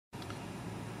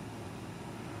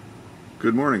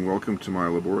Good morning, welcome to my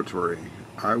laboratory.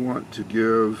 I want to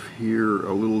give here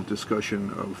a little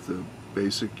discussion of the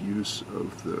basic use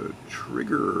of the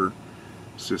trigger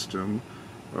system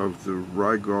of the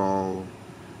Rigol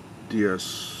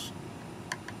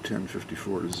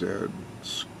DS1054z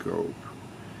scope.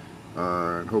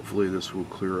 And hopefully this will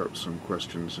clear up some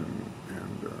questions and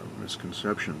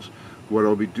misconceptions. What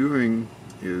I'll be doing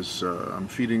is I'm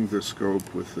feeding the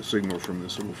scope with the signal from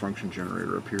this little function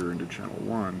generator up here into channel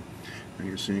 1, and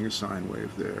you're seeing a sine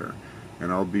wave there.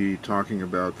 And I'll be talking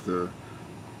about the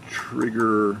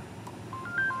trigger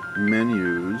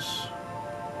menus.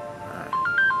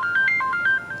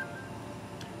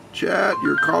 Chat,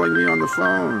 you're calling me on the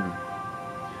phone.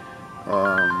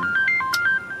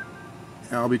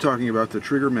 I'll be talking about the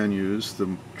trigger menus,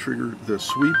 the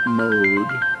sweep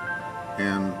mode,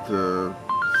 and the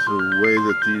way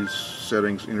that these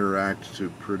settings interact to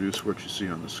produce what you see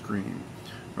on the screen.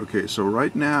 Okay, so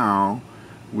right now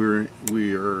we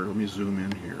are, let me zoom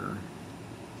in here.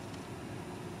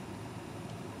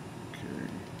 Okay.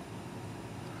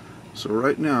 So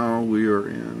right now we are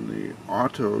in the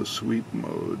auto sweep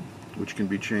mode, which can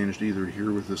be changed either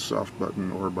here with this soft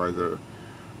button or by the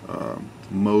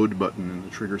mode button in the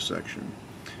trigger section.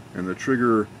 And the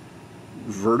trigger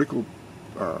vertical,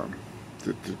 the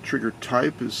trigger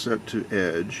type is set to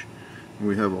edge. And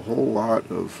we have a whole lot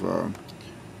of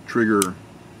trigger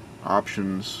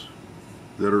options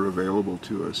that are available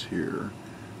to us here.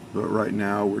 But right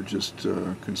now we're just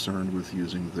concerned with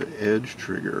using the edge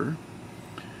trigger.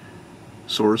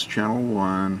 Source channel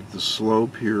 1, the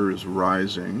slope here is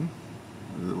rising.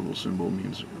 The little symbol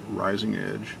means rising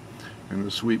edge. And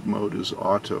the sweep mode is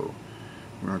auto.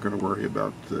 We're not going to worry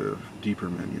about the deeper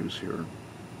menus here.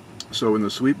 So when the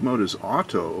sweep mode is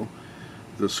auto,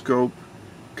 the scope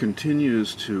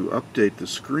continues to update the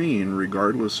screen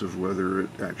regardless of whether it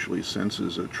actually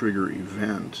senses a trigger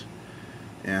event.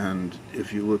 And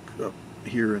if you look up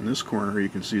here in this corner, you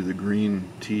can see the green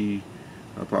T''D,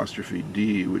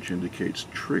 which indicates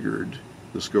triggered.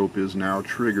 The scope is now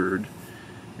triggered,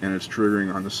 and it's triggering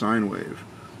on the sine wave.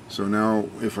 So now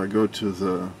if I go to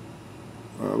the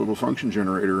little function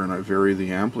generator and I vary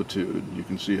the amplitude, you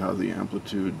can see how the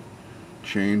amplitude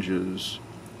changes.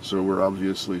 So we're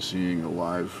obviously seeing a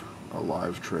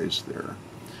live trace there.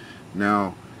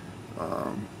 Now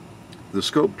the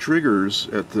scope triggers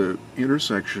at the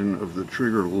intersection of the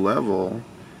trigger level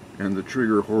and the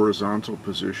trigger horizontal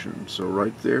position. So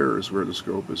right there is where the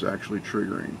scope is actually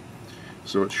triggering.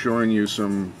 So it's showing you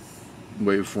some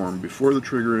waveform before the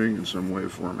triggering and some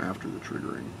waveform after the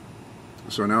triggering.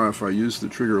 So now if I use the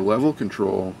trigger level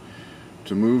control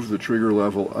to move the trigger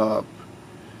level up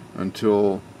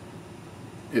until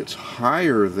it's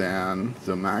higher than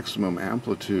the maximum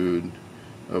amplitude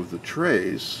of the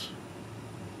trace,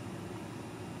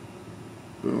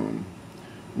 boom,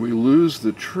 we lose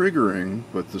the triggering,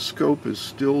 but the scope is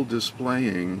still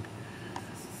displaying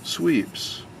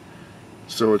sweeps.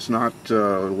 So it's not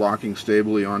locking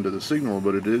stably onto the signal,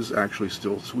 but it is actually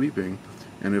still sweeping.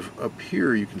 And if up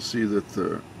here you can see that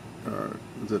the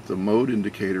mode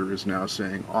indicator is now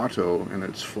saying auto, and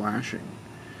it's flashing.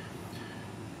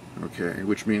 Okay,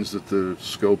 which means that the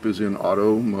scope is in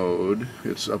auto mode.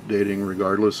 It's updating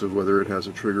regardless of whether it has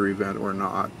a trigger event or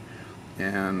not,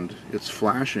 and it's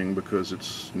flashing because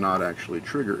it's not actually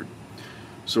triggered.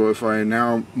 So if I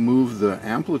now move the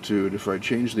amplitude, if I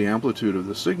change the amplitude of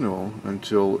the signal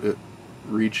until it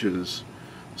reaches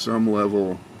some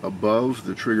level above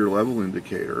the trigger level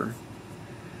indicator,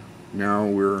 now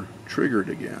we're triggered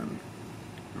again.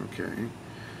 Okay.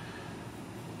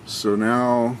 So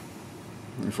now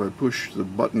if I push the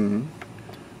button,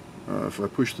 if I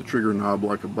push the trigger knob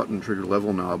like a button, trigger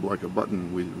level knob like a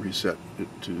button, we reset it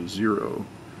to 0,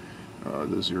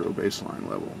 the 0 baseline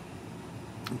level.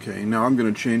 Okay, now I'm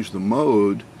going to change the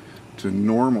mode to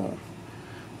normal.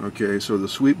 Okay, so the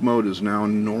sweep mode is now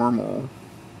normal.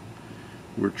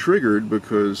 We're triggered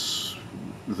because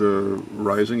the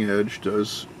rising edge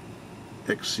does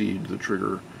exceed the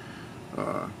trigger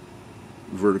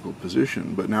vertical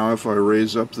position. But now if I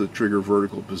raise up the trigger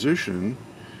vertical position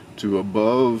to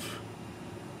above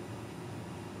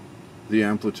the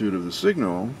amplitude of the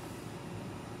signal,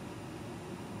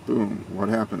 boom, what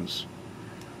happens?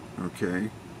 Okay,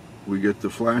 we get the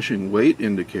flashing weight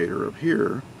indicator up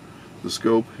here. The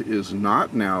scope is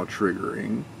not now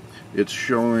triggering. It's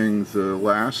showing the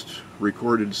last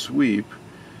recorded sweep,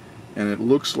 and it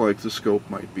looks like the scope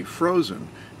might be frozen.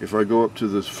 If I go up to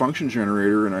this function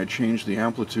generator and I change the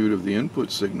amplitude of the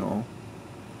input signal,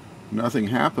 nothing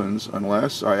happens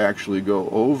unless I actually go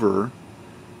over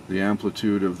the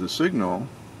amplitude of the signal,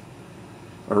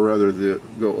 or rather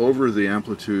go over the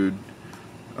amplitude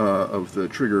of the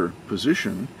trigger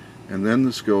position, and then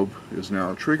the scope is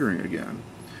now triggering again.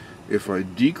 If I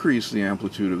decrease the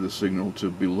amplitude of the signal to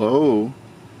below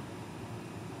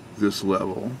this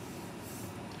level,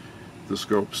 the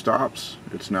scope stops.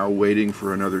 It's now waiting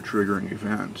for another triggering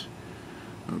event.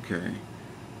 Okay,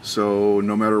 so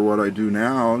no matter what I do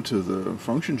now to the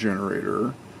function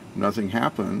generator, nothing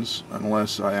happens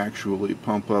unless I actually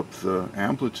pump up the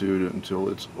amplitude until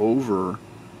it's over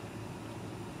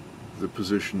the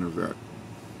position of that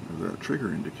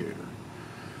trigger indicator.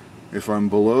 If I'm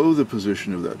below the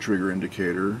position of that trigger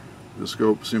indicator, the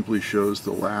scope simply shows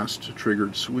the last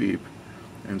triggered sweep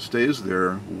and stays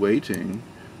there waiting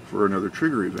for another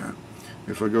trigger event.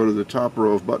 If I go to the top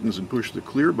row of buttons and push the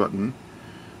clear button,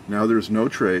 now there's no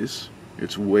trace.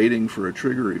 It's waiting for a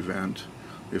trigger event.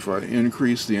 If I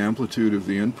increase the amplitude of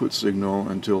the input signal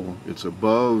until it's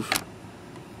above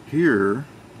here,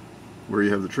 where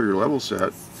you have the trigger level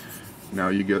set, now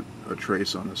you get a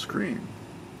trace on the screen.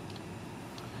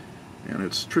 And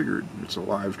it's triggered. It's a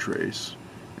live trace.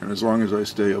 And as long as I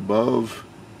stay above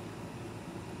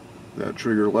that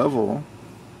trigger level,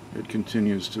 it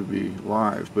continues to be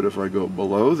live. But if I go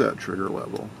below that trigger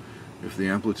level, if the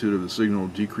amplitude of the signal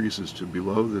decreases to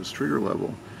below this trigger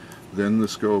level, then the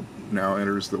scope now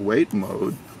enters the wait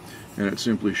mode, and it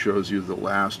simply shows you the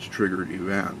last triggered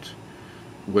event,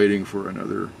 waiting for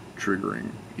another triggering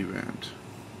event.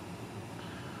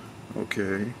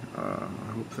 Okay,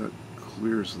 I hope that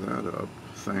clears that up.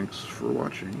 Thanks for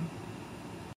watching.